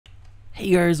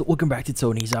Hey guys, welcome back to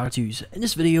Tony's How-Tos. In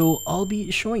this video, I'll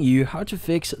be showing you how to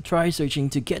fix try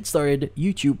searching to get started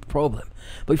YouTube problem.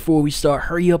 But before we start,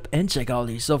 hurry up and check out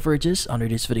the sufferages under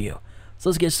this video. So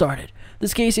let's get started. In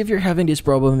this case, if you're having this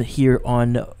problem here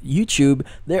on YouTube,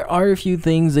 there are a few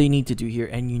things that you need to do here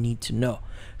and you need to know.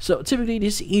 So typically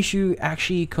this issue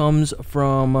actually comes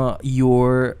from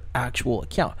your actual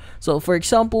account. So for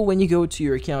example, when you go to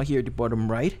your account here at the bottom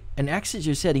right and exit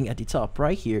your setting at the top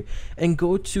right here and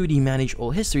go to the manage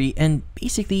all history and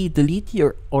basically delete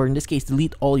your, or in this case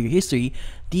delete all your history,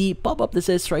 the pop-up that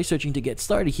says try searching to get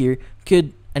started here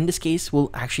could, in this case, will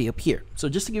actually appear. So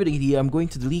just to give it an idea, I'm going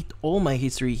to delete all my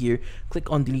history here,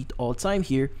 click on delete all time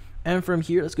here, and from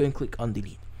here let's go and click on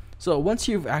delete. So once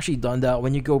you've actually done that,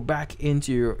 when you go back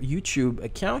into your YouTube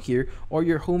account here or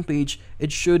your homepage,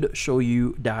 it should show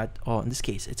you that, in this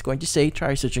case, it's going to say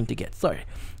try searching to get started.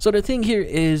 So the thing here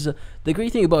is, the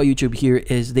great thing about YouTube here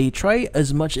is they try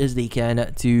as much as they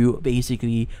can to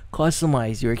basically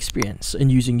customize your experience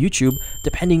in using YouTube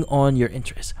depending on your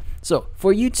interests. So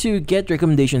for you to get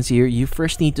recommendations here, you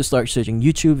first need to start searching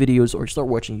YouTube videos or start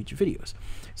watching YouTube videos.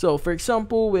 So for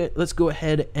example, let's go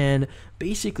ahead and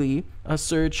basically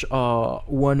search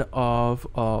one of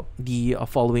the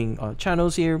following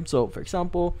channels here. So for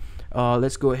example,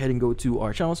 let's go ahead and go to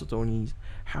our channel, so Tony's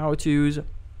How-Tos,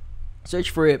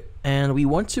 search for it, and we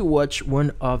want to watch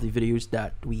one of the videos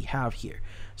that we have here.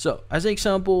 So as an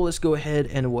example, let's go ahead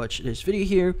and watch this video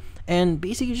here and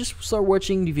basically just start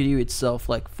watching the video itself,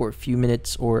 like for a few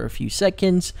minutes or a few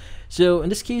seconds. So in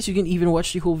this case, you can even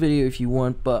watch the whole video if you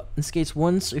want, but in this case,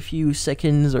 once a few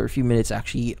seconds or a few minutes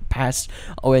actually pass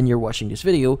when you're watching this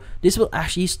video, this will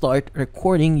actually start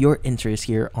recording your interest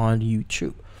here on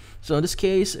YouTube. So in this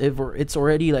case, if it's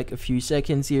already like a few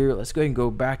seconds here, let's go ahead and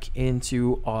go back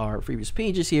into our previous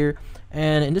pages here.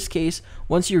 And in this case,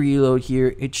 once you reload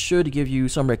here, it should give you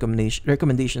some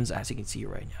recommendations as you can see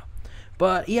right now.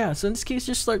 But yeah, so in this case,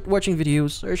 just start watching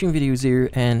videos, searching videos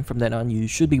here, and from then on, you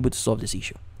should be able to solve this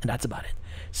issue. And that's about it.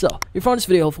 So if you found this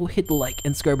video helpful, hit the like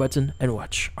and subscribe button and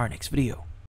watch our next video.